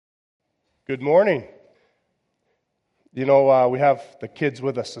Good morning. We have the kids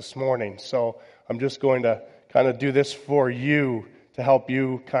with us this morning, so I'm just going to kind of do this for you to help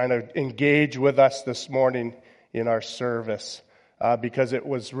you kind of engage with us this morning in our service, because it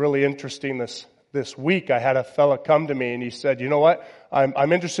was really interesting this week. I had a fella come to me and he said, "You know what?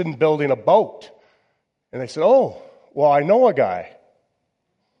 I'm interested in building a boat." And I said, "Oh, well, I know a guy."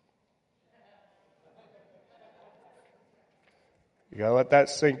 You gotta let that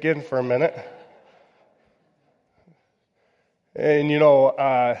sink in for a minute. And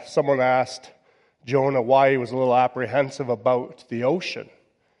someone asked Jonah why he was a little apprehensive about the ocean.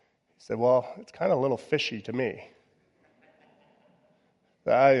 He said, "Well, it's kind of a little fishy to me."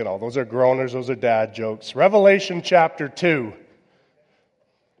 Those are groaners, those are dad jokes. Revelation chapter 2.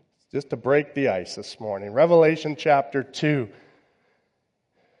 Just to break the ice this morning. Revelation chapter 2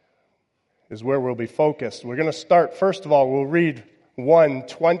 is where we'll be focused. We're going to start, first of all, we'll read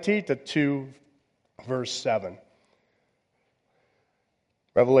 1:20 to 2, verse 7.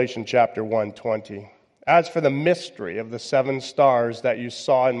 Revelation chapter 1:20. "As for the mystery of the 7 stars that you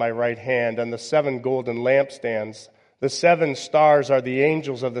saw in my right hand and the 7 golden lampstands, the 7 stars are the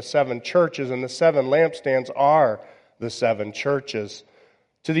angels of the 7 churches, and the 7 lampstands are the 7 churches.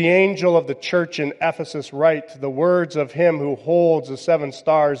 To the angel of the church in Ephesus write the words of him who holds the 7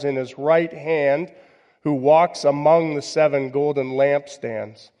 stars in his right hand, who walks among the 7 golden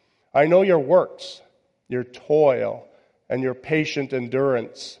lampstands. I know your works, your toil, and your patient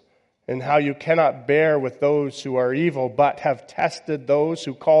endurance, and how you cannot bear with those who are evil, but have tested those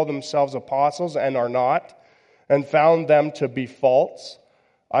who call themselves apostles and are not, and found them to be false.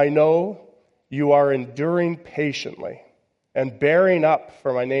 I know you are enduring patiently and bearing up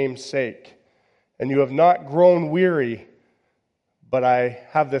for my name's sake, and you have not grown weary, but I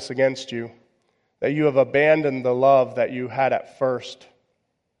have this against you, that you have abandoned the love that you had at first.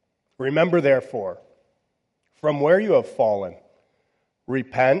 Remember, therefore, from where you have fallen,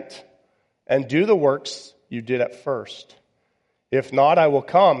 repent and do the works you did at first. If not, I will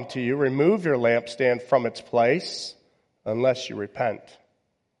come to you, remove your lampstand from its place, unless you repent.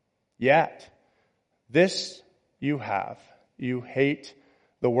 Yet, this you have. You hate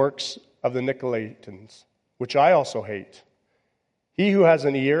the works of the Nicolaitans, which I also hate. He who has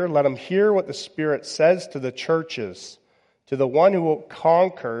an ear, let him hear what the Spirit says to the churches. To the one who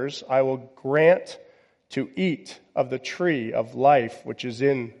conquers, I will grant to eat of the tree of life, which is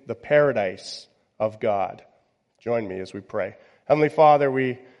in the paradise of God." Join me as we pray. Heavenly Father,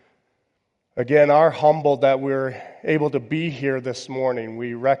 we again are humbled that we're able to be here this morning.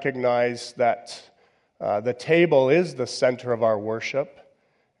 We recognize that the table is the center of our worship.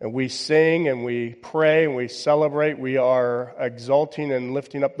 And we sing and we pray and we celebrate. We are exalting and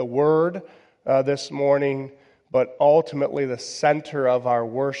lifting up the Word this morning. But ultimately the center of our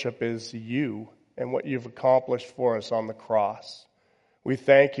worship is you and what you've accomplished for us on the cross. We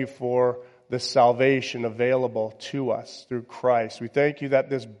thank you for the salvation available to us through Christ. We thank you that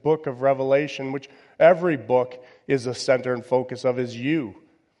this book of Revelation, which every book is the center and focus of, is you.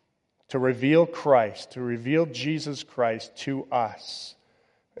 To reveal Christ, to reveal Jesus Christ to us.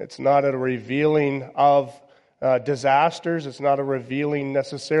 It's not a revealing of disasters. It's not a revealing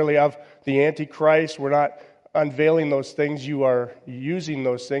necessarily of the Antichrist. We're not unveiling those things. You are using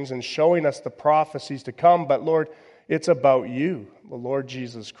those things and showing us the prophecies to come. But Lord, it's about you, the Lord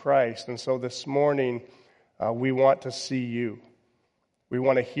Jesus Christ. And so this morning, we want to see you. We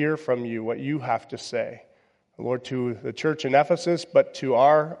want to hear from you what you have to say. Lord, to the church in Ephesus, but to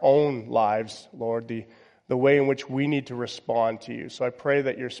our own lives, Lord, the way in which we need to respond to you. So I pray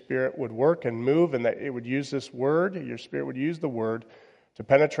that your Spirit would work and move and that it would use this word, your Spirit would use the word to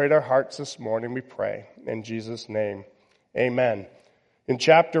penetrate our hearts this morning, we pray. In Jesus' name, amen. In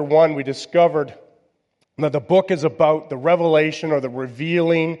chapter 1, we discovered that the book is about the revelation or the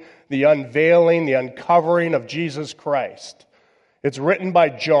revealing, the unveiling, the uncovering of Jesus Christ. It's written by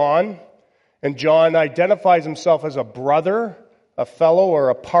John, and John identifies himself as a brother, a fellow or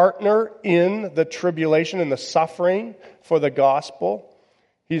a partner in the tribulation and the suffering for the gospel.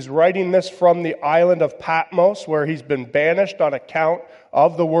 He's writing this from the island of Patmos, where he's been banished on account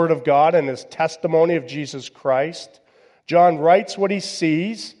of the Word of God and his testimony of Jesus Christ. John writes what he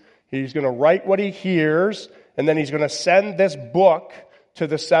sees, he's going to write what he hears, and then he's going to send this book to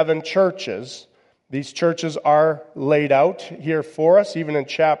the 7 churches. These churches are laid out here for us, even in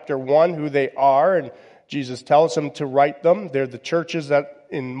chapter 1, who they are, and Jesus tells him to write them. They're the churches that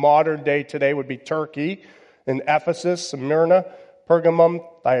in modern day today would be Turkey, in Ephesus, Smyrna, Pergamum,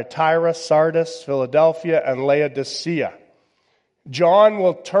 Thyatira, Sardis, Philadelphia, and Laodicea. John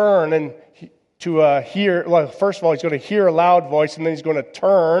will turn and to hear, well, first of all, he's going to hear a loud voice, and then he's going to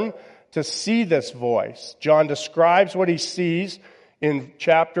turn to see this voice. John describes what he sees in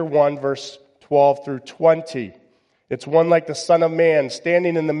chapter 1, verse 12 through 20. It's one like the Son of Man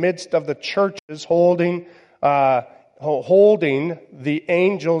standing in the midst of the churches holding the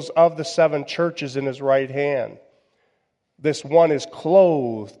angels of the seven churches in his right hand. This one is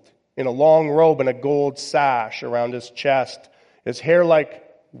clothed in a long robe and a gold sash around his chest. His hair like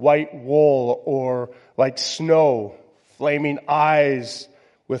white wool or like snow, flaming eyes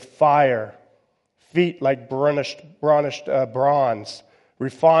with fire, feet like burnished bronze,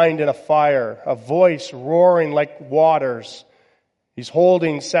 refined in a fire, a voice roaring like waters. He's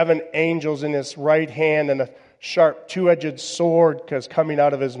holding seven angels in his right hand, and a sharp two-edged sword is coming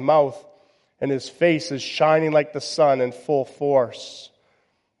out of his mouth, and his face is shining like the sun in full force.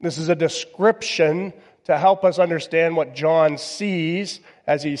 This is a description to help us understand what John sees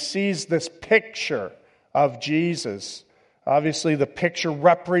as he sees this picture of Jesus. Obviously, the picture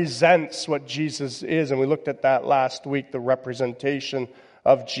represents what Jesus is, and we looked at that last week, the representation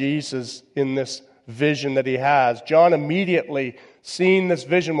of Jesus in this vision that he has. John, immediately seeing this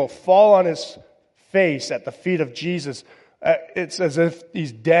vision, will fall on his face at the feet of Jesus. It's as if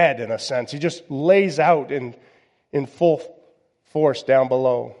he's dead, in a sense. He just lays out in full force down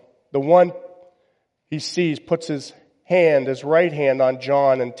below. The one he sees puts his right hand on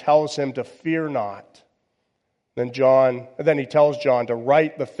John and tells him to fear not. Then he tells John to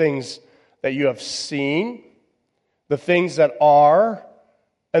write the things that you have seen, the things that are,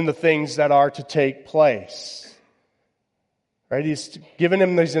 and the things that are to take place. Right? He's given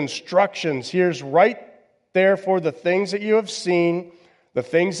him these instructions. Here's write therefore the things that you have seen, the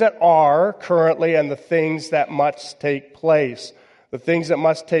things that are currently, and the things that must take place. The things that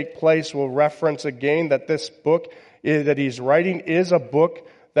must take place will reference again that this book that he's writing is a book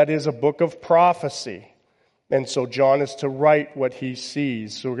that is a book of prophecy. And so John is to write what he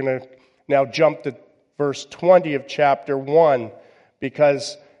sees. So we're going to now jump to verse 20 of chapter 1,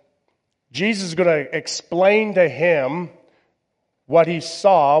 because Jesus is going to explain to him what he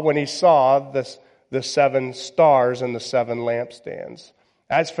saw when he saw the seven stars and the seven lampstands.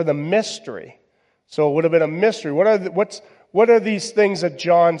 As for the mystery, so it would have been a mystery. What are these things that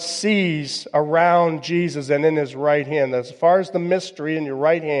John sees around Jesus and in his right hand? As far as the mystery in your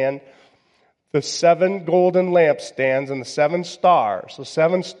right hand, the seven golden lampstands and the seven stars. The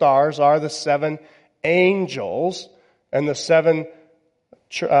seven stars are the seven angels, and the seven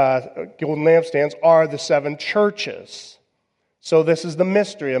golden lampstands are the seven churches. So this is the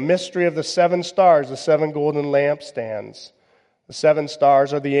mystery, a mystery of the seven stars, the seven golden lampstands. The seven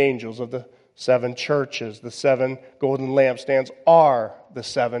stars are the angels of the seven churches. The seven golden lampstands are the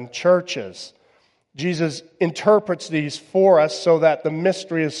seven churches. Jesus interprets these for us so that the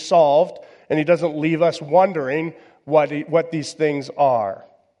mystery is solved, and he doesn't leave us wondering what these things are.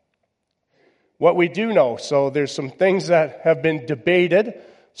 What we do know, so there's some things that have been debated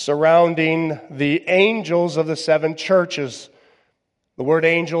surrounding the angels of the seven churches. The word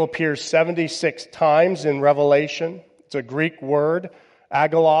angel appears 76 times in Revelation. It's a Greek word,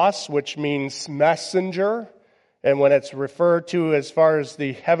 angelos, which means messenger. And when it's referred to as far as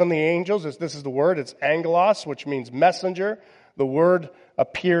the heavenly angels, this is the word, it's angelos, which means messenger. The word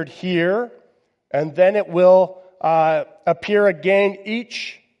appeared here, and then it will appear again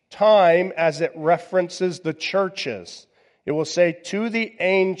each time as it references the churches. It will say, to the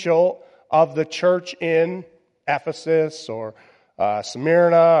angel of the church in Ephesus or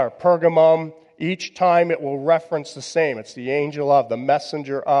Smyrna or Pergamum. Each time it will reference the same. It's the angel of, the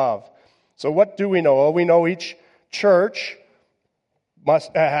messenger of. So what do we know? Well, we know each church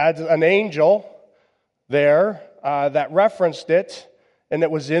had an angel there that referenced it, and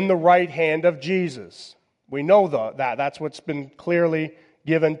it was in the right hand of Jesus. We know that. That's what's been clearly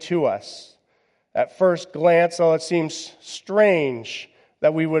given to us. At first glance, it seems strange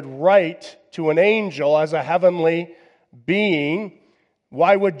that we would write to an angel as a heavenly being.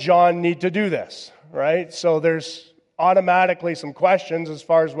 Why would John need to do this, right? So there's automatically some questions as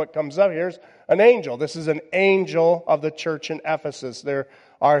far as what comes up. Here's an angel. This is an angel of the church in Ephesus. There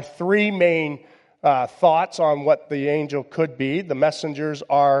are three main thoughts on what the angel could be. The messengers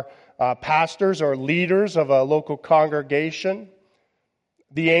are pastors or leaders of a local congregation.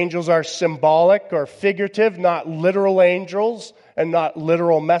 The angels are symbolic or figurative, not literal angels and not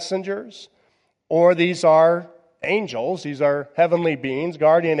literal messengers. Or these are angels. These are heavenly beings,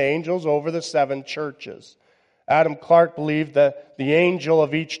 guardian angels over the seven churches. Adam Clarke believed that the angel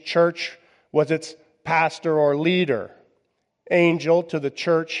of each church was its pastor or leader. Angel to the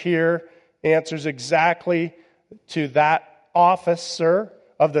church here answers exactly to that officer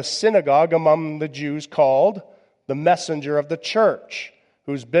of the synagogue among the Jews called the messenger of the church.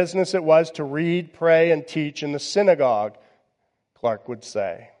 whose business it was to read, pray, and teach in the synagogue, Clark would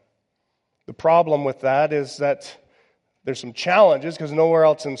say. The problem with that is that there's some challenges, because nowhere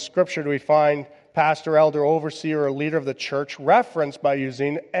else in Scripture do we find pastor, elder, overseer, or leader of the church referenced by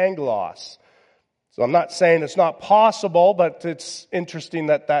using angelos. So I'm not saying it's not possible, but it's interesting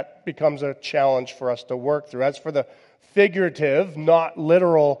that that becomes a challenge for us to work through. As for the figurative, not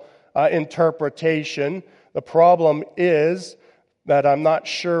literal interpretation, the problem is that I'm not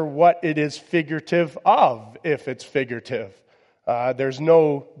sure what it is figurative of, if it's figurative. There's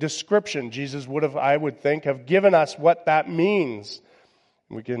no description. Jesus would have, I would think, have given us what that means.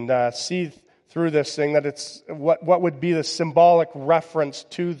 We can see through this thing that it's what would be the symbolic reference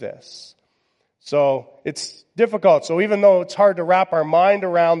to this. So it's difficult. So even though it's hard to wrap our mind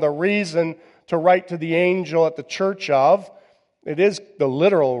around the reason to write to the angel at the church of, it is the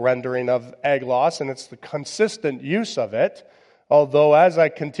literal rendering of aglos, and it's the consistent use of it. Although as I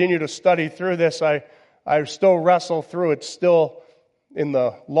continue to study through this, I still wrestle through it. Still in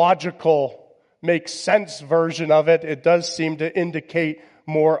the logical, makes sense version of it, it does seem to indicate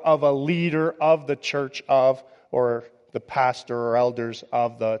more of a leader of the church of, or the pastor or elders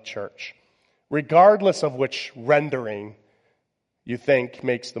of the church. Regardless of which rendering you think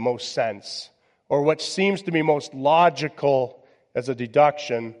makes the most sense, or what seems to be most logical as a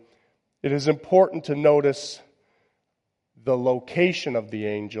deduction, it is important to notice the location of the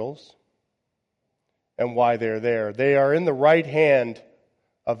angels and why they're there. They are in the right hand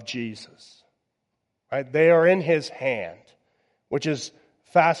of Jesus. Right? They are in his hand, which is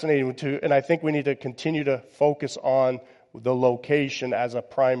fascinating too, and I think we need to continue to focus on the location as a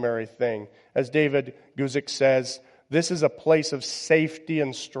primary thing. As David Guzik says, this is a place of safety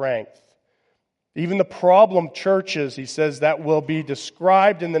and strength. Even the problem churches, he says, that will be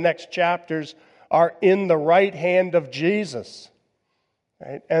described in the next chapters are in the right hand of Jesus.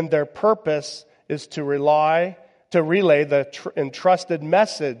 Right? And their purpose is to relay the entrusted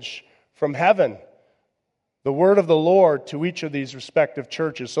message from heaven, the word of the Lord to each of these respective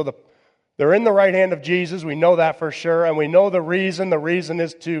churches. So they're in the right hand of Jesus. We know that for sure. And we know the reason. The reason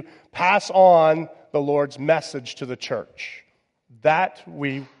is to pass on the Lord's message to the church. That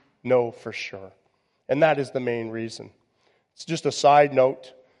we know for sure. And that is the main reason. It's just a side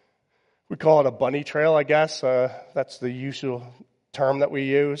note. We call it a bunny trail, I guess. That's the usual term that we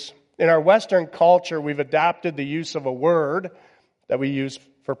use. In our Western culture, we've adapted the use of a word that we use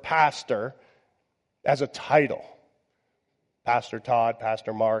for pastor as a title. Pastor Todd,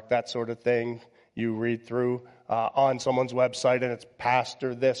 Pastor Mark, that sort of thing. You read through on someone's website and it's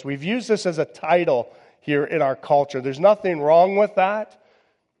pastor this. We've used this as a title here in our culture. There's nothing wrong with that,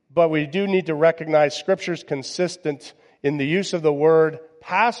 but we do need to recognize Scripture's consistent in the use of the word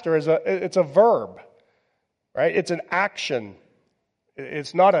pastor. It's a verb, right? It's an action.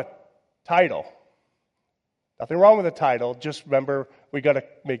 It's not a title. Nothing wrong with the title. Just remember, we got to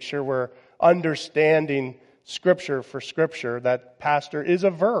make sure we're understanding Scripture for Scripture, that pastor is a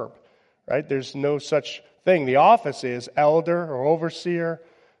verb, right? There's no such thing. The office is elder or overseer,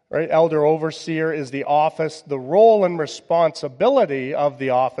 right? Elder overseer is the office. The role and responsibility of the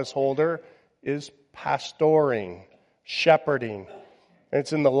office holder is pastoring, shepherding.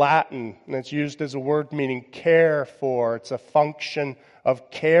 It's in the Latin, and it's used as a word meaning care for. It's a function of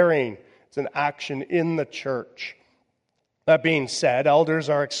caring. It's an action in the church. That being said, elders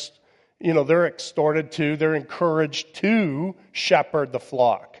are they're exhorted to, they're encouraged to shepherd the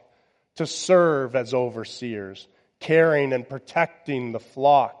flock, to serve as overseers, caring and protecting the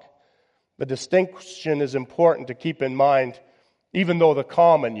flock. The distinction is important to keep in mind, even though the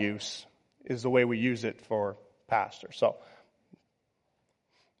common use is the way we use it for pastor. So,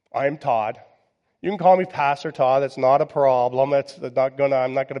 I'm Todd. You can call me Pastor Todd. That's not a problem.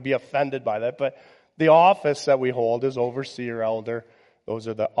 I'm not going to be offended by that. But the office that we hold is overseer, elder. Those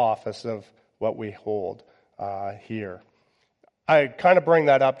are the office of what we hold here. I kind of bring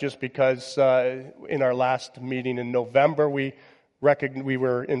that up just because in our last meeting in November, we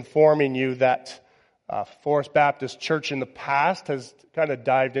were informing you that Forest Baptist Church in the past has kind of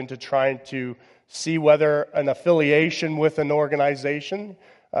dived into trying to see whether an affiliation with an organization,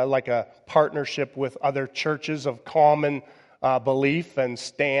 like a partnership with other churches of common belief and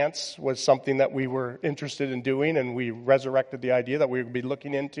stance, was something that we were interested in doing, and we resurrected the idea that we would be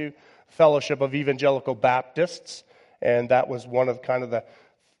looking into Fellowship of Evangelical Baptists, and that was one of kind of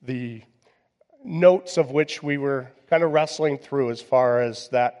the notes of which we were kind of wrestling through as far as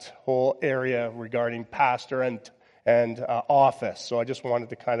that whole area regarding pastor and office. So I just wanted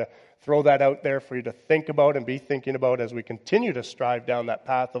to kind of throw that out there for you to think about and be thinking about as we continue to strive down that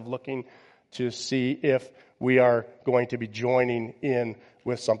path of looking to see if we are going to be joining in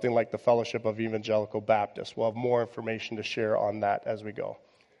with something like the Fellowship of Evangelical Baptists. We'll have more information to share on that as we go.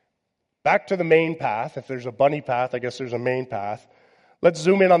 Back to the main path. If there's a bunny path, I guess there's a main path. Let's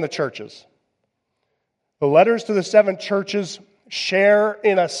zoom in on the churches. The letters to the 7 churches share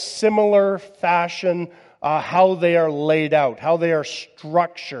in a similar fashion how they are laid out, how they are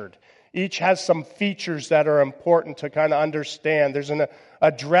structured. Each has some features that are important to kind of understand. There's an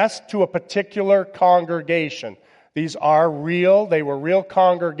address to a particular congregation. These are real. They were real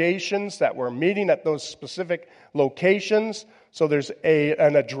congregations that were meeting at those specific locations. So there's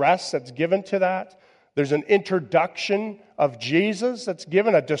an address that's given to that. There's an introduction of Jesus that's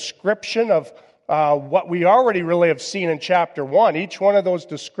given, a description of what we already really have seen in chapter 1. Each one of those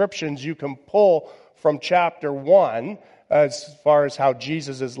descriptions you can pull from chapter 1 as far as how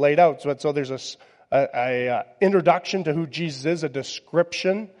Jesus is laid out. So there's a introduction to who Jesus is, a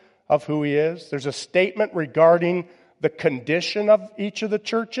description of who he is. There's a statement regarding the condition of each of the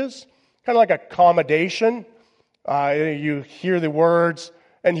churches, kind of like accommodation. You hear the words,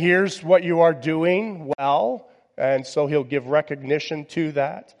 and here's what you are doing well, and so he'll give recognition to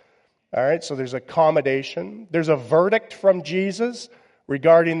that. All right, so there's accommodation. There's a verdict from Jesus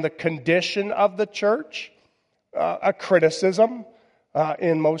regarding the condition of the church, a criticism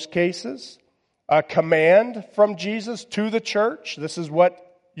in most cases, a command from Jesus to the church. This is what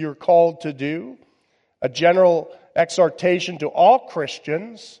you're called to do. A general exhortation to all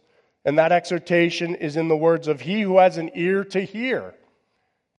Christians, and that exhortation is in the words of he who has an ear to hear.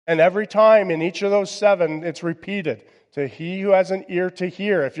 And every time in each of those 7, it's repeated, to he who has an ear to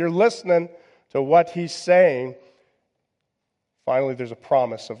hear. If you're listening to what he's saying, finally there's a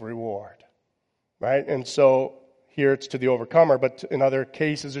promise of reward, right? And so here it's to the overcomer, but in other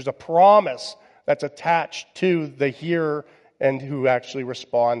cases there's a promise that's attached to the hearer and who actually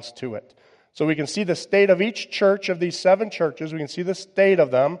responds to it. So we can see the state of each church of these 7 churches. We can see the state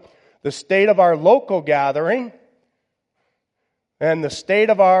of them, the state of our local gathering, and the state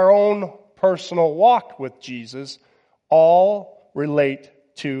of our own personal walk with Jesus all relate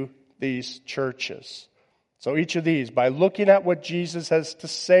to these churches. So each of these, by looking at what Jesus has to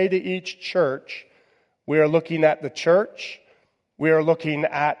say to each church, we are looking at the church, we are looking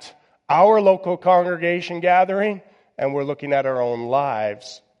at our local congregation gathering, and we're looking at our own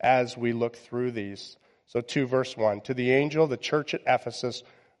lives as we look through these. So 2 verse 1, to the angel of the church at Ephesus,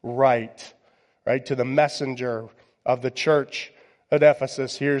 write, right? To the messenger of the church at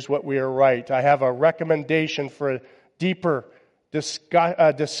Ephesus, here's what we are write. I have a recommendation for a deeper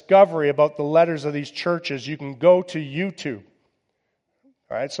discovery about the letters of these churches. You can go to YouTube.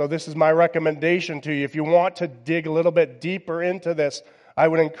 All right, so this is my recommendation to you. If you want to dig a little bit deeper into this, I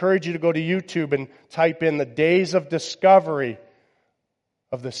would encourage you to go to YouTube and type in the days of discovery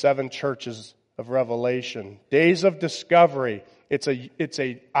of the 7 churches of Revelation. Days of discovery. It's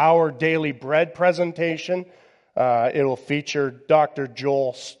a Our Daily Bread presentation. It'll feature Dr.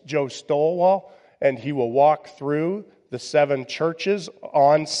 Joe Stowell, and he will walk through the 7 churches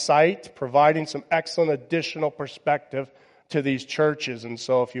on site, providing some excellent additional perspective to these churches. And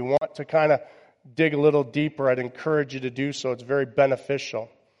so if you want to kind of dig a little deeper, I'd encourage you to do so. It's very beneficial.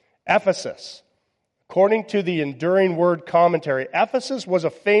 Ephesus. According to the Enduring Word Commentary, Ephesus was a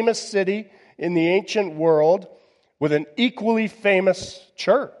famous city in the ancient world with an equally famous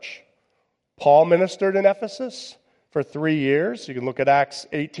church. Paul ministered in Ephesus for 3 years. You can look at Acts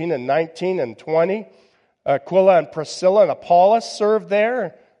 18 and 19 and 20. Aquila and Priscilla and Apollos served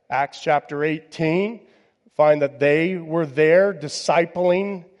there. Acts chapter 18. Find that they were there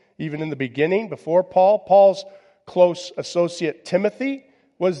discipling even in the beginning before Paul. Paul's close associate Timothy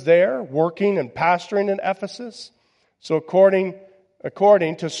was there working and pastoring in Ephesus. So according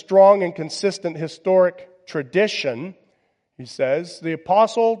to strong and consistent historic tradition, he says, the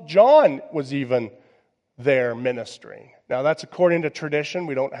Apostle John was even there ministering. Now that's according to tradition.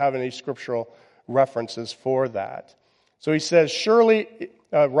 We don't have any scriptural references for that. So he says,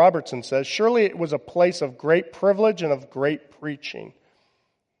 Robertson says, surely it was a place of great privilege and of great preaching.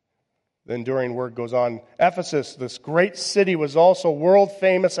 The Enduring Word goes on, Ephesus, this great city, was also world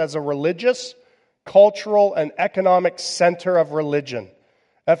famous as a religious, cultural, and economic center of religion.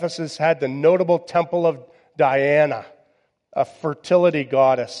 Ephesus had the notable temple of Diana, a fertility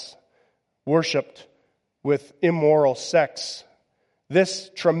goddess, worshipped with immoral sex.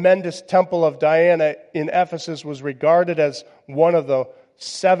 This tremendous temple of Diana in Ephesus was regarded as one of the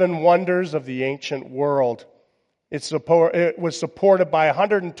 7 wonders of the ancient world. It was supported by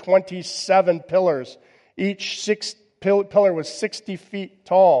 127 pillars. Each pillar was 60 feet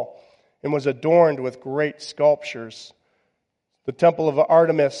tall and was adorned with great sculptures. The temple of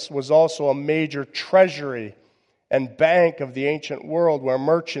Artemis was also a major treasury and bank of the ancient world where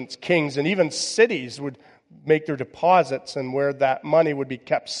merchants, kings, and even cities would make their deposits and where that money would be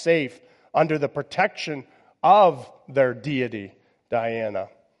kept safe under the protection of their deity, Diana.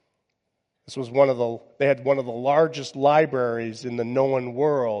 This was they had one of the largest libraries in the known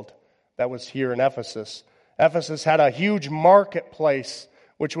world that was here in Ephesus. Ephesus had a huge marketplace,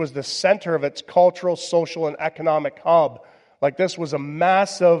 which was the center of its cultural, social, and economic hub. Like this was a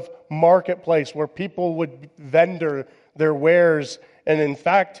massive marketplace where people would vendor their wares. And in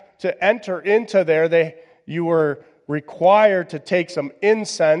fact, to enter into there, you were required to take some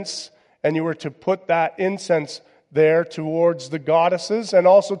incense, and you were to put that incense there towards the goddesses and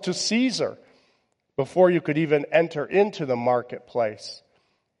also to Caesar before you could even enter into the marketplace.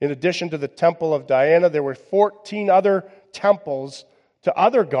 In addition to the temple of Diana, there were 14 other temples to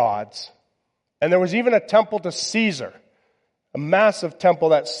other gods. And there was even a temple to Caesar, a massive temple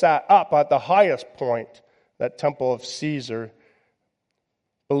that sat up at the highest point, that temple of Caesar.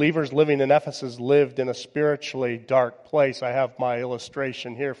 Believers living in Ephesus lived in a spiritually dark place. I have my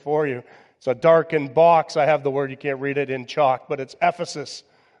illustration here for you. It's a darkened box. I have the word, you can't read it in chalk, but it's Ephesus.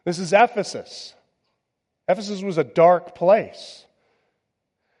 This is Ephesus. Ephesus was a dark place.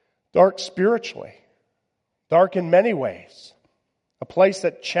 Dark spiritually. Dark in many ways. A place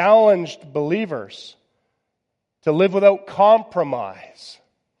that challenged believers to live without compromise.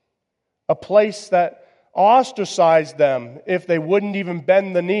 A place that ostracized them if they wouldn't even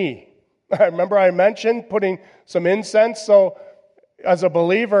bend the knee. Remember I mentioned putting some incense. So as a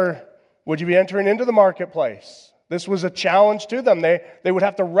believer, would you be entering into the marketplace? This was a challenge to them. They would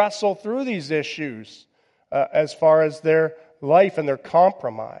have to wrestle through these issues as far as their life and their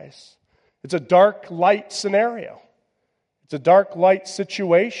compromise. It's a dark light scenario. It's a dark light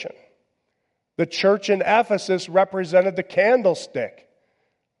situation. The church in Ephesus represented the candlestick,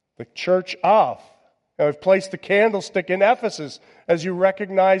 the church of. Now, we've placed the candlestick in Ephesus as you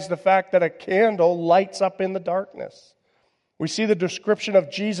recognize the fact that a candle lights up in the darkness. We see the description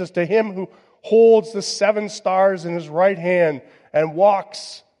of Jesus, to him who holds the 7 stars in his right hand and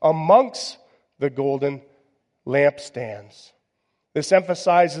walks amongst the golden lampstands. This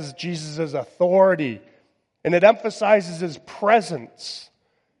emphasizes Jesus' authority, and it emphasizes his presence,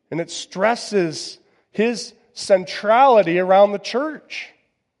 and it stresses his centrality around the church.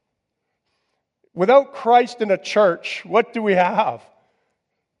 Without Christ in a church, what do we have?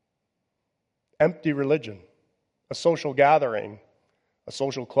 Empty religion, a social gathering, a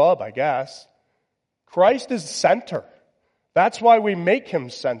social club, I guess. Christ is center. That's why we make him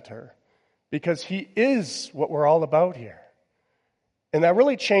center, because he is what we're all about here. And that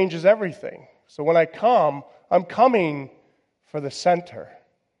really changes everything. So when I come, I'm coming for the center.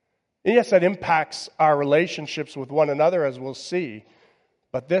 And yes, that impacts our relationships with one another, as we'll see.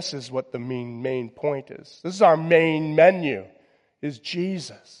 But this is what the main point is. This is our main menu, is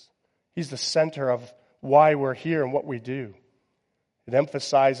Jesus. He's the center of why we're here and what we do. It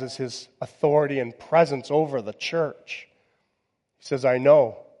emphasizes his authority and presence over the church. He says, I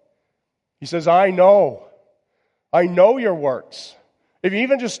know. He says, I know. I know your works. If you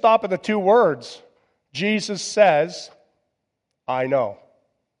even just stop at the 2 words, Jesus says, I know.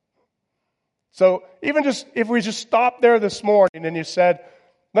 So even just, if we just stopped there this morning and you said,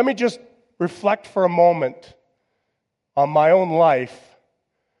 let me just reflect for a moment on my own life,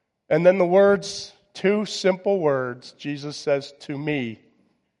 and then the words, 2 simple words, Jesus says to me,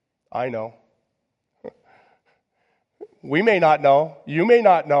 I know. We may not know, you may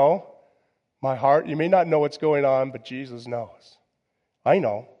not know, my heart, you may not know what's going on, but Jesus knows. I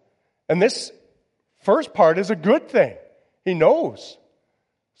know. And this first part is a good thing. He knows.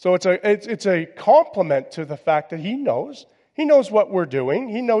 So it's a compliment to the fact that he knows. He knows what we're doing.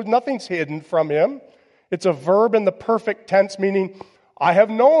 He knows nothing's hidden from him. It's a verb in the perfect tense, meaning I have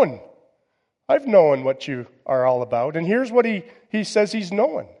known. I've known what you are all about. And here's what he says he's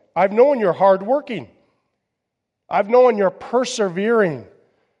known. I've known you're hardworking. I've known you're persevering.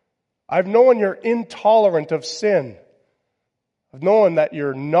 I've known you're intolerant of sin. I've known that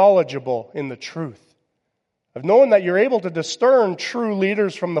you're knowledgeable in the truth. I've known that you're able to discern true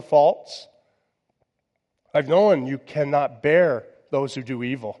leaders from the false. I've known you cannot bear those who do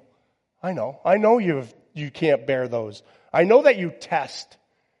evil. I know. I know you can't bear those. I know that you test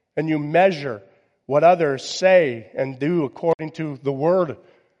and you measure what others say and do according to the word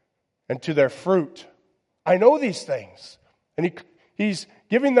and to their fruit. I know these things. And he's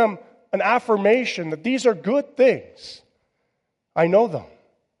giving them an affirmation that these are good things. I know them.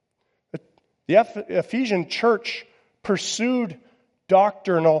 The Ephesian church pursued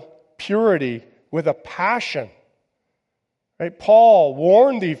doctrinal purity with a passion. Right? Paul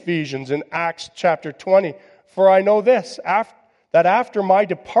warned the Ephesians in Acts chapter 20, "For I know this, that after my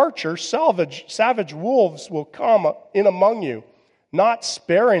departure, savage wolves will come in among you, not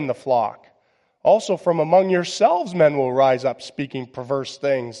sparing the flock. Also from among yourselves men will rise up, speaking perverse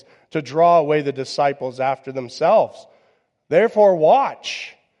things, to draw away the disciples after themselves. Therefore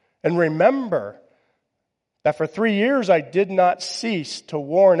watch and remember that for 3 years I did not cease to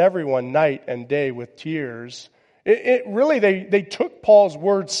warn everyone night and day with tears." They took Paul's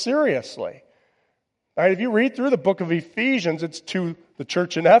words seriously. All right, if you read through the book of Ephesians, it's to the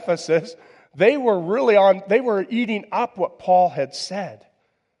church in Ephesus. They were eating up what Paul had said.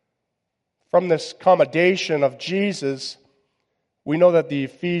 From this commendation of Jesus, we know that the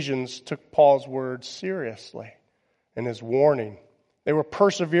Ephesians took Paul's words seriously and his warning. They were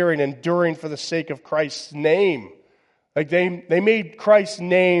persevering, enduring for the sake of Christ's name. Like they made Christ's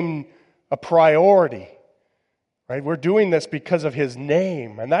name a priority. Right? We're doing this because of his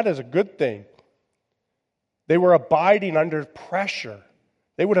name, and that is a good thing. They were abiding under pressure.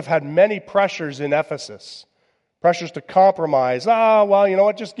 They would have had many pressures in Ephesus. Pressures to compromise. Well, you know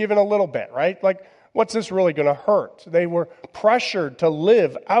what? Just give in a little bit, right? Like, what's this really going to hurt? They were pressured to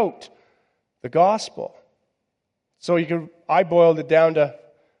live out the gospel. So I boiled it down to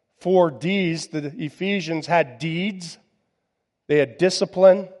 4 D's. The Ephesians had deeds, they had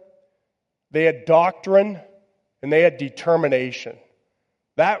discipline, they had doctrine, and they had determination.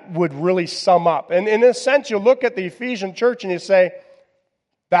 That would really sum up. And in a sense, you look at the Ephesian church and you say,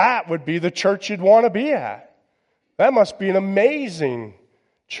 that would be the church you'd want to be at. That must be an amazing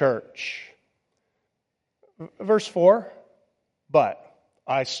church. Verse 4, but,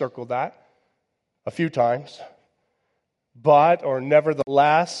 I circled that a few times. But, or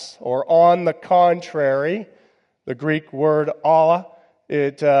nevertheless, or on the contrary, the Greek word alla,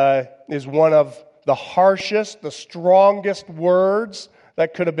 it is one of the harshest, the strongest words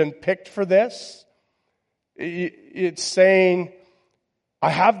that could have been picked for this. It's saying,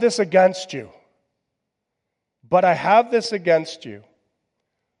 I have this against you. But I have this against you.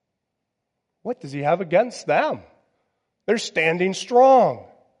 What does he have against them? They're standing strong.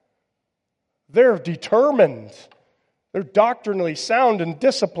 They're determined. They're doctrinally sound and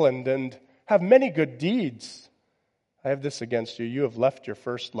disciplined and have many good deeds. I have this against you. You have left your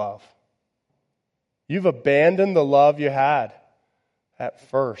first love. You've abandoned the love you had at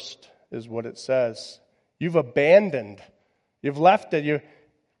first, is what it says. You've abandoned. You've left it.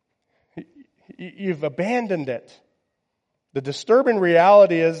 You've abandoned it. The disturbing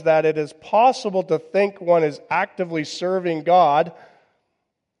reality is that it is possible to think one is actively serving God.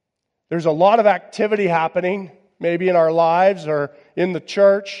 There's a lot of activity happening, maybe in our lives or in the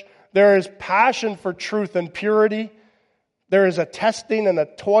church. There is passion for truth and purity. There is a testing and a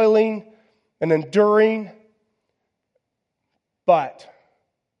toiling and enduring. But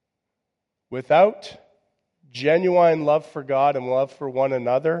without genuine love for God and love for one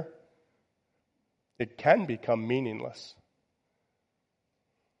another, it can become meaningless.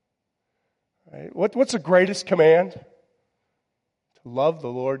 Right? What's the greatest command? To love the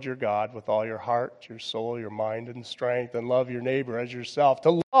Lord your God with all your heart, your soul, your mind, and strength, and love your neighbor as yourself.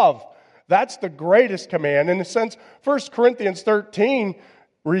 To love, that's the greatest command. In a sense, 1 Corinthians 13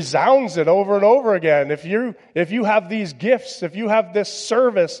 resounds it over and over again. If you have these gifts, if you have this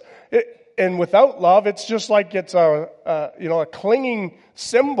service, and without love, it's just like it's a clinging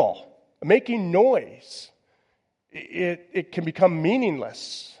cymbal, making noise. It can become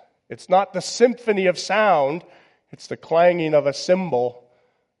meaningless. It's not the symphony of sound, it's the clanging of a cymbal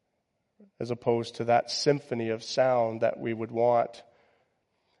as opposed to that symphony of sound that we would want.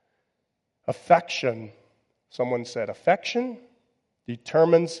 Affection, someone said, affection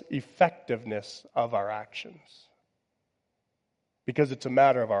determines effectiveness of our actions because it's a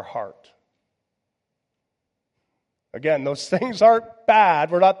matter of our heart. Again, those things aren't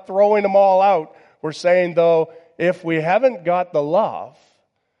bad. We're not throwing them all out. We're saying, though, if we haven't got the love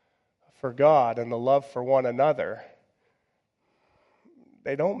for God and the love for one another,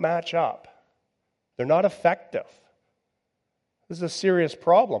 they don't match up. They're not effective. This is a serious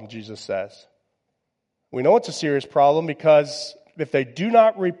problem, Jesus says. We know it's a serious problem because if they do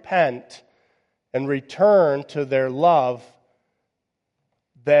not repent and return to their love,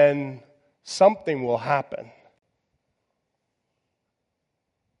 then something will happen.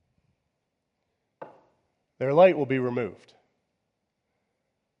 Their light will be removed.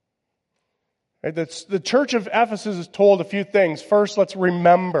 Right? The church of Ephesus is told a few things. First, let's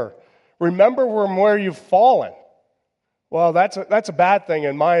remember. Remember from where you've fallen. Well, that's a bad thing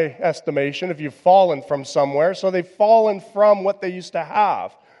in my estimation if you've fallen from somewhere. So they've fallen from what they used to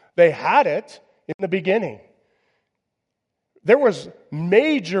have. They had it in the beginning. There was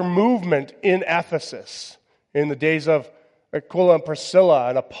major movement in Ephesus in the days of Aquila and Priscilla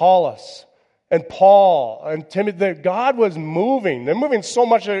and Apollos and Paul and Timothy. God was moving. They're moving so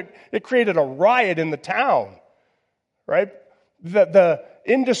much that it created a riot in the town, right? The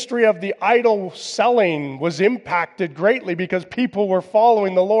industry of the idol selling was impacted greatly because people were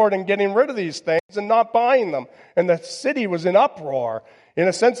following the Lord and getting rid of these things and not buying them. And the city was in uproar. In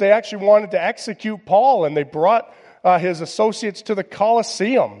a sense, they actually wanted to execute Paul, and they brought his associates to the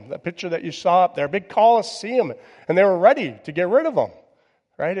Colosseum, the picture that you saw up there, big Colosseum, and they were ready to get rid of him,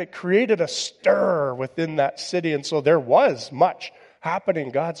 right? It created a stir within that city, and so there was much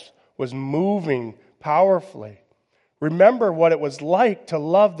happening. God was moving powerfully. Remember what it was like to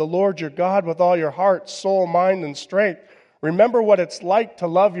love the Lord your God with all your heart, soul, mind, and strength. Remember what it's like to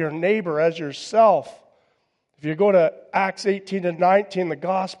love your neighbor as yourself. If you go to Acts 18 and 19, the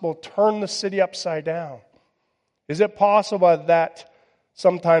gospel turned the city upside down. Is it possible that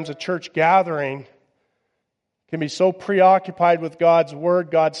sometimes a church gathering can be so preoccupied with God's word,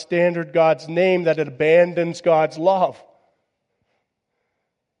 God's standard, God's name, that it abandons God's love?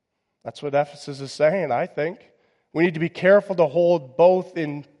 That's what Ephesus is saying, I think. We need to be careful to hold both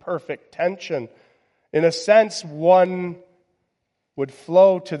in perfect tension. In a sense, one would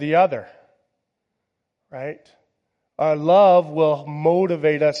flow to the other, right? Our love will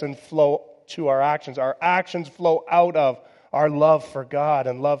motivate us and flow to our actions. Our actions flow out of our love for God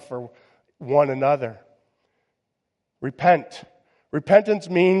and love for one another. Repent. Repentance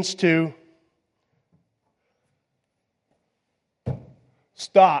means to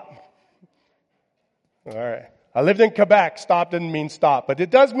stop. All right. I lived in Quebec. Stop didn't mean stop, but it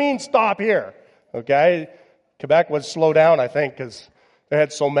does mean stop here. Okay? Quebec was slow down, I think, because they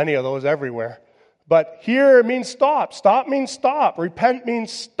had so many of those everywhere. But here it means stop. Stop means stop. Repent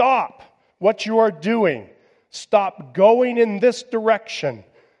means stop what you are doing. Stop going in this direction.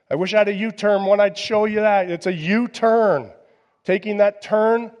 I wish I had a U-turn when I'd show you that. It's a U-turn. Taking that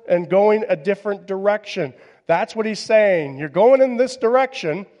turn and going a different direction. That's what he's saying. You're going in this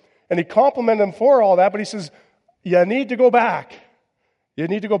direction, and he complimented him for all that, but he says, you need to go back. You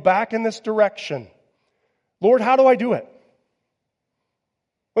need to go back in this direction. Lord, how do I do it?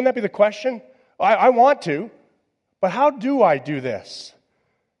 Wouldn't that be the question? I want to, but how do I do this?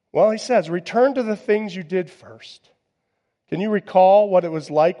 Well, he says, return to the things you did first. Can you recall what it was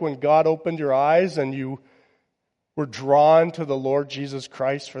like when God opened your eyes and you were drawn to the Lord Jesus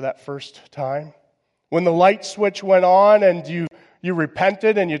Christ for that first time? When the light switch went on and you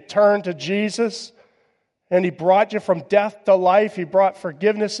repented and you turned to Jesus and He brought you from death to life, He brought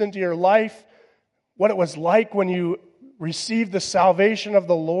forgiveness into your life. What it was like when you received the salvation of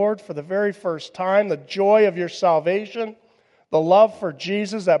the Lord for the very first time, the joy of your salvation, the love for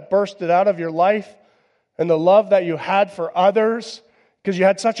Jesus that bursted out of your life, and the love that you had for others, because you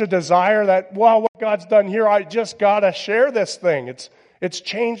had such a desire that, wow, what God's done here, I just got to share this thing. It's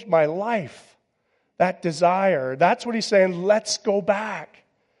changed my life. That desire. That's what he's saying. Let's go back.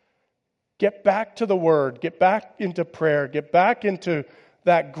 Get back to the Word. Get back into prayer. Get back into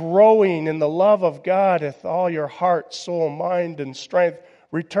that growing in the love of God with all your heart, soul, mind, and strength.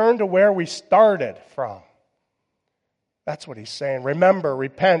 Return to where we started from. That's what he's saying. Remember,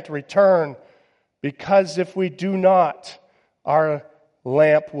 repent, return, because if we do not, our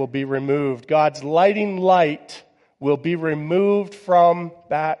lamp will be removed. God's lighting light will be removed from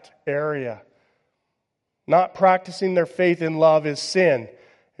that area. Not practicing their faith in love is sin.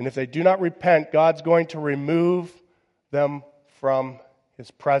 And if they do not repent, God's going to remove them from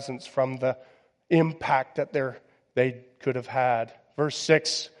His presence, from the impact that they could have had. Verse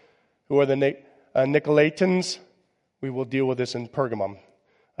 6, who are the Nicolaitans? We will deal with this in Pergamum.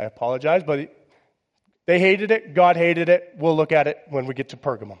 I apologize, but they hated it. God hated it. We'll look at it when we get to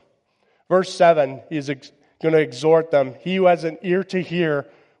Pergamum. Verse 7, he's going to exhort them. He who has an ear to hear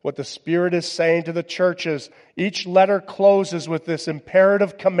what the Spirit is saying to the churches. Each letter closes with this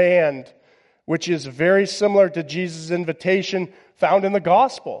imperative command, which is very similar to Jesus' invitation found in the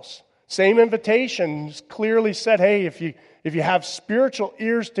Gospels. Same invitation, clearly said, hey, if you have spiritual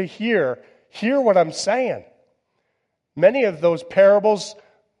ears to hear what I'm saying. Many of those parables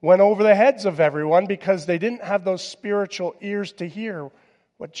went over the heads of everyone because they didn't have those spiritual ears to hear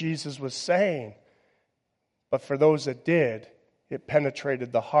what Jesus was saying. But for those that did, it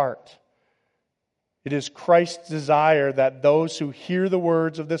penetrated the heart. It is Christ's desire that those who hear the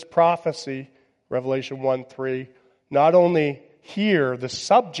words of this prophecy, Revelation 1:3, not only hear the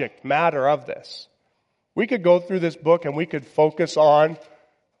subject matter of this. We could go through this book and we could focus on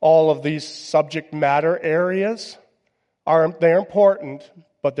all of these subject matter areas. They're important,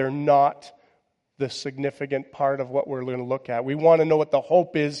 but they're not the significant part of what we're going to look at. We want to know what the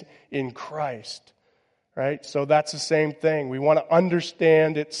hope is in Christ, right? So that's the same thing. We want to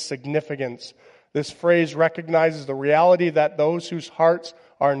understand its significance. This phrase recognizes the reality that those whose hearts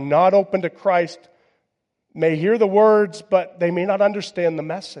are not open to Christ may hear the words, but they may not understand the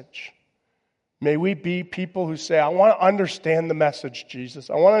message. May we be people who say, I want to understand the message, Jesus.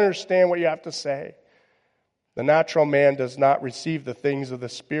 I want to understand what you have to say. The natural man does not receive the things of the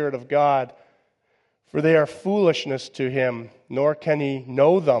Spirit of God, for they are foolishness to him, nor can he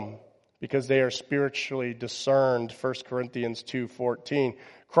know them, because they are spiritually discerned. 1 Corinthians 2:14.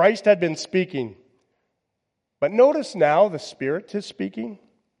 Christ had been speaking, but notice now the Spirit is speaking.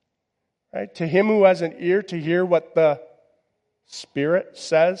 Right? To him who has an ear to hear what the Spirit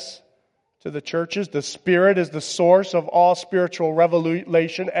says to the churches. The Spirit is the source of all spiritual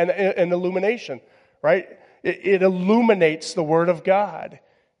revelation and illumination. Right? It illuminates the Word of God.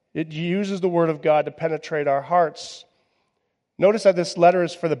 It uses the Word of God to penetrate our hearts. Notice that this letter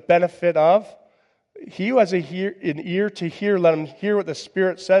is for the benefit of he who has an ear to hear, let him hear what the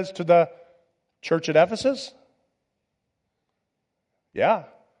Spirit says to the church at Ephesus. Yeah.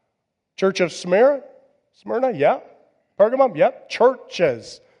 Church of Smyrna? Yeah. Pergamum? Yep.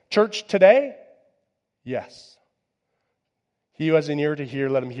 Churches. Church today? Yes. He who has an ear to hear,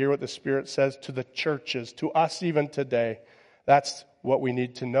 let him hear what the Spirit says to the churches, to us even today. That's what we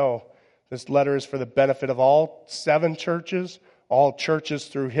need to know. This letter is for the benefit of all 7 churches, all churches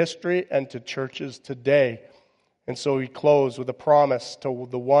through history, and to churches today. And so we close with a promise to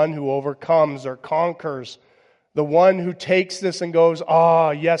the one who overcomes or conquers, the one who takes this and goes,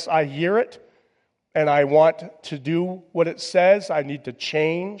 yes, I hear it, and I want to do what it says. I need to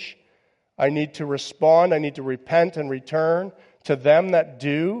change. I need to respond. I need to repent and return. To them that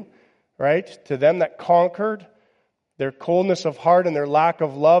do, right? To them that conquered, their coldness of heart and their lack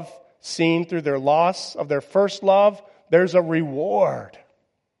of love seen through their loss of their first love, there's a reward.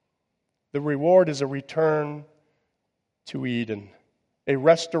 The reward is a return to Eden, a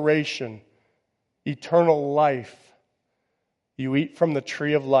restoration, eternal life. You eat from the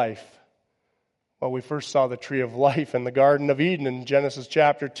tree of life. Well, we first saw the tree of life in the Garden of Eden in Genesis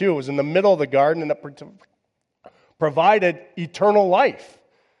chapter 2. It was in the middle of the garden and it provided eternal life.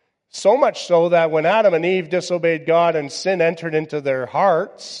 So much so that when Adam and Eve disobeyed God and sin entered into their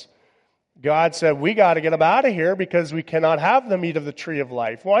hearts, God said, we got to get them out of here because we cannot have them eat of the tree of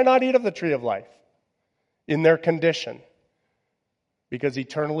life. Why not eat of the tree of life? In their condition. Because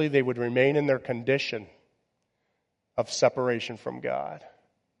eternally they would remain in their condition of separation from God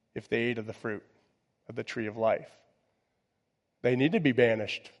if they ate of the fruit of the tree of life. They need to be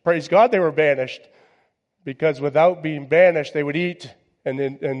banished. Praise God they were banished, because without being banished they would eat and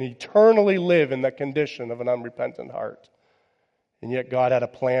eternally live in the condition of an unrepentant heart. And yet God had a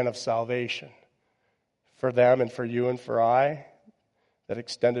plan of salvation for them and for you and for I that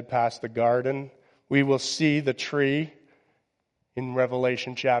extended past the garden. We will see the tree in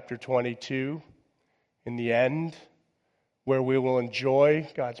Revelation chapter 22 in the end, where we will enjoy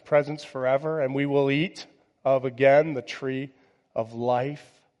God's presence forever, and we will eat of, again, the tree of life.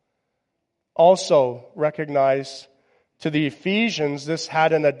 Also recognize, to the Ephesians, this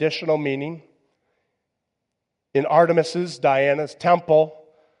had an additional meaning. In Artemis's, Diana's temple,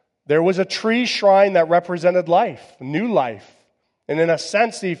 there was a tree shrine that represented life, new life. And in a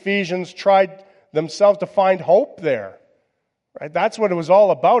sense, the Ephesians tried themselves to find hope there. Right? That's what it was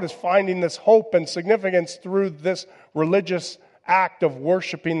all about, is finding this hope and significance through this religious act of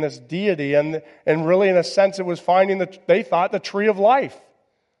worshiping this deity. And really, in a sense, it was finding, they thought, the tree of life.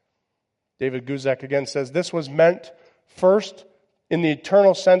 David Guzik again says, this was meant first in the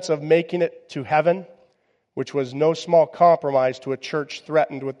eternal sense of making it to heaven, which was no small compromise to a church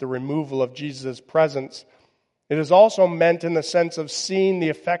threatened with the removal of Jesus' presence. It is also meant in the sense of seeing the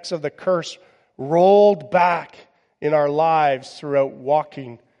effects of the curse rolled back in our lives though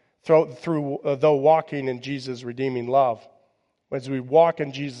walking in Jesus' redeeming love. As we walk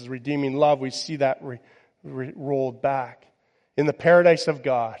in Jesus' redeeming love, we see that rolled back. In the paradise of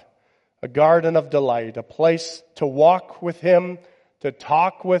God, a garden of delight, a place to walk with Him, to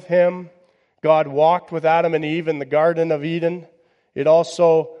talk with Him. God walked with Adam and Eve in the Garden of Eden. It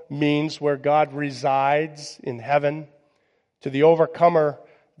also means where God resides in heaven. To the overcomer,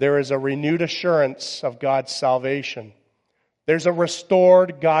 there is a renewed assurance of God's salvation. There's a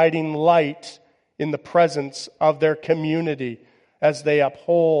restored guiding light in the presence of their community as they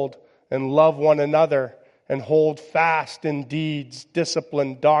uphold and love one another and hold fast in deeds,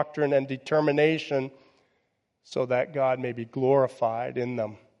 discipline, doctrine, and determination, so that God may be glorified in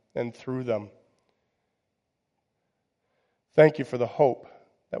them and through them. Thank you for the hope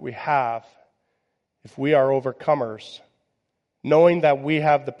that we have if we are overcomers, knowing that we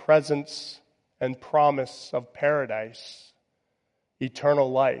have the presence and promise of paradise,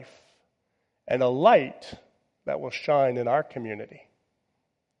 eternal life, and a light that will shine in our community.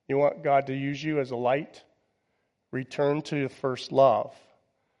 You want God to use you as a light? Return to your first love.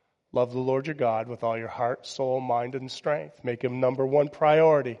 Love the Lord your God with all your heart, soul, mind, and strength. Make him number one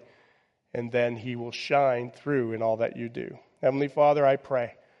priority, and then he will shine through in all that you do. Heavenly Father, I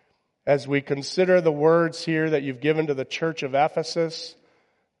pray, as we consider the words here that you've given to the church of Ephesus,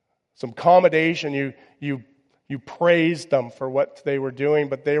 some commendation, you praised them for what they were doing,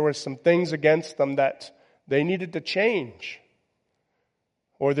 but there were some things against them that they needed to change,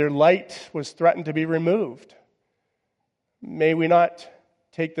 or their light was threatened to be removed. May we not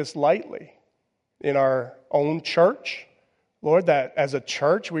take this lightly in our own church. Lord, that as a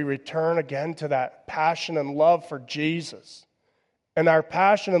church we return again to that passion and love for Jesus and our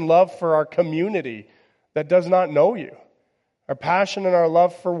passion and love for our community that does not know you, our passion and our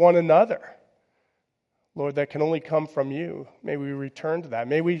love for one another. Lord, that can only come from you. May we return to that.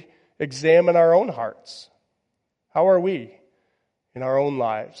 May we examine our own hearts. How are we in our own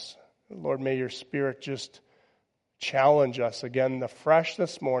lives? Lord, may your Spirit just challenge us again afresh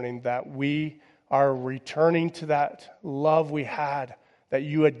this morning that we are returning to that love we had, that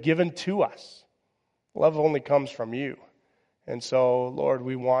you had given to us. Love only comes from you. And so, Lord,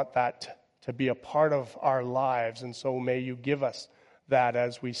 we want that to be a part of our lives. And so may you give us that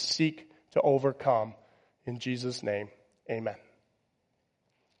as we seek to overcome. In Jesus' name, amen.